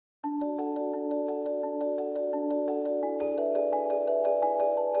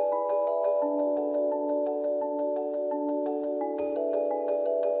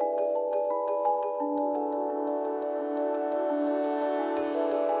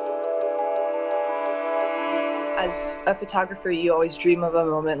As a photographer, you always dream of a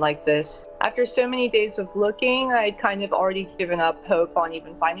moment like this. After so many days of looking, I'd kind of already given up hope on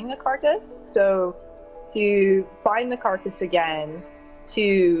even finding the carcass. So to find the carcass again,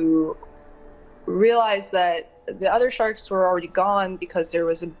 to realize that the other sharks were already gone because there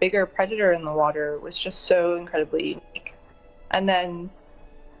was a bigger predator in the water was just so incredibly unique. And then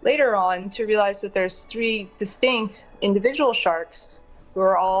later on, to realize that there's 3 distinct individual sharks who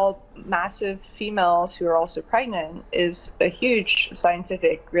are all massive females who are also pregnant is a huge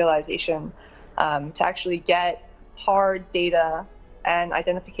scientific realization. To actually get hard data and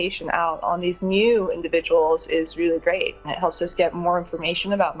identification out on these new individuals is really great. It helps us get more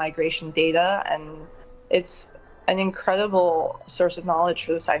information about migration data, and it's an incredible source of knowledge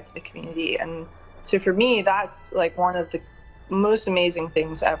for the scientific community. And so for me, that's like one of the most amazing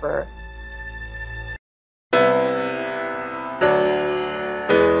things ever.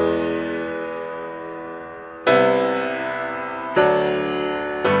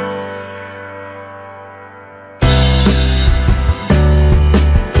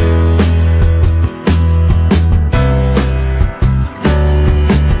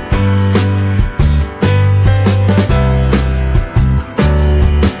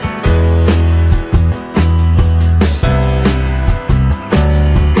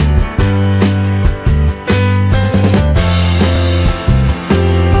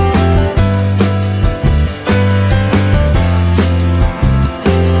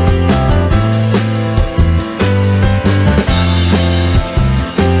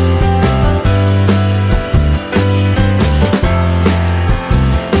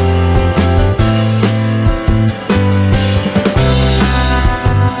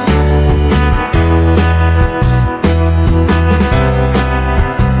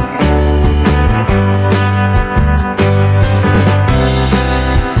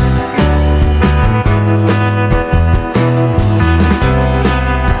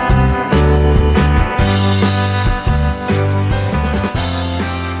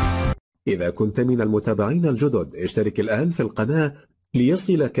 إذا كنت من المتابعين الجدد اشترك الآن في القناة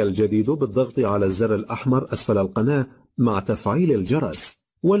ليصلك الجديد بالضغط على الزر الأحمر أسفل القناة مع تفعيل الجرس،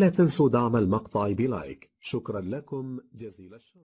 ولا تنسوا دعم المقطع بلايك. شكرا لكم جزيل الشكر.